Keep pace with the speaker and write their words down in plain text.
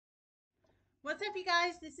What's up, you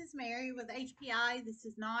guys? This is Mary with HPI. This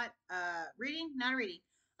is not not a reading.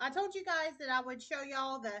 I told you guys that I would show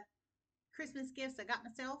y'all the Christmas gifts I got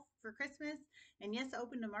myself for Christmas. And yes, I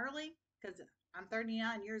opened them early because I'm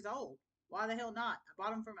 39 years old. Why the hell not? I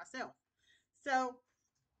bought them for myself. So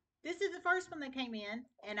this is the first one that came in,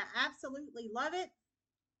 and I absolutely love it.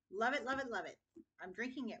 Love it, love it, love it. I'm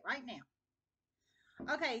drinking it right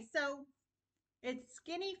now. Okay, so it's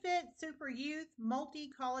Skinny Fit Super Youth Multi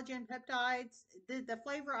Collagen Peptides. The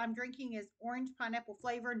flavor I'm drinking is orange pineapple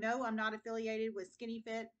flavor. No, I'm not affiliated with Skinny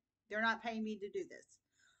Fit. They're not paying me to do this.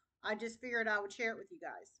 I just figured I would share it with you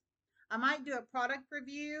guys. I might do a product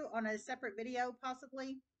review on a separate video,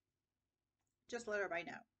 possibly. Just let everybody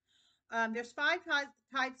know. There's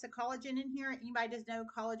types of collagen in here. Anybody does know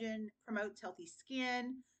collagen promotes healthy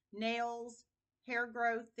skin, nails, hair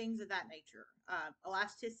growth, things of that nature.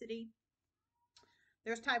 Elasticity.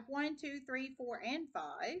 There's type 1, 2, 3, 4, and 5.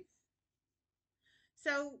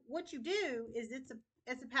 So what you do is it's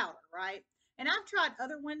a powder, right? And I've tried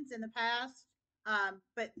other ones in the past,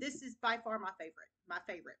 but this is by far my favorite. My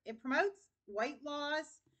favorite. It promotes weight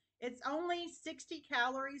loss. It's only 60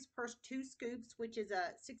 calories per 2 scoops, which is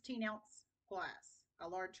a 16-ounce glass, a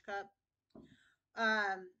large cup.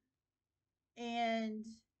 Um, and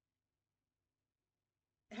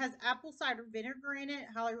it has apple cider vinegar in it,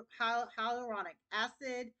 hyaluronic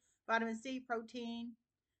acid, vitamin C, protein,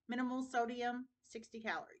 minimal sodium, 60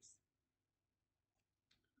 calories.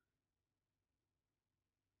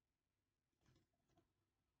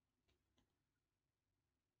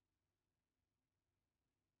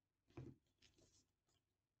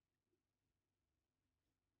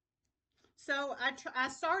 So I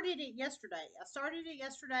started it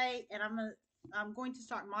yesterday. And I'm going to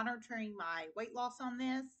start monitoring my weight loss on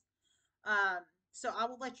this. So I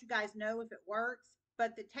will let you guys know if it works.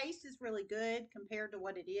 But the taste is really good compared to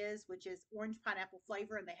what it is, which is orange pineapple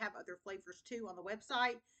flavor, and they have other flavors too on the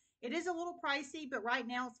website. It is a little pricey, but right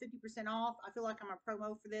now it's 50% off. I feel like I'm a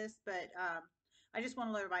promo for this, but I just want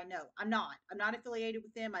to let everybody know I'm not. I'm not affiliated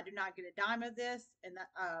with them. I do not get a dime of this, and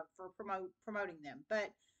for promoting them. But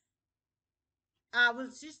I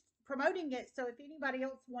was just promoting it so if anybody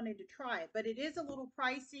else wanted to try it, but it is a little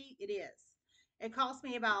pricey. It is. It cost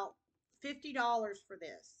me about $50 for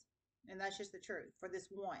this, and that's just the truth for this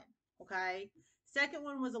one. Okay. Second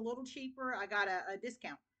one was a little cheaper. I got a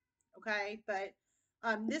discount. Okay, but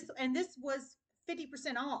this was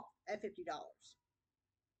 50% off at $50.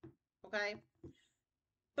 Okay,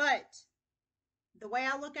 but the way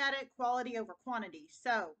I look at it, quality over quantity.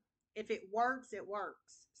 So if it works, it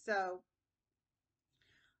works. So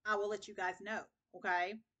I will let you guys know.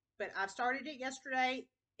 Okay. But I've started it yesterday.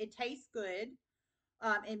 It tastes good.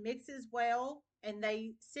 It mixes well. And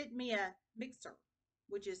they sent me a mixer,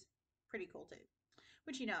 which is pretty cool too.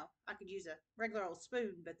 Which, I could use a regular old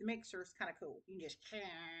spoon, but the mixer is kind of cool. You can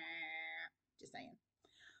just saying.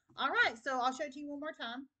 All right. So I'll show it to you one more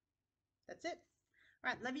time. That's it.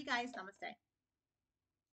 All right. Love you guys. Namaste.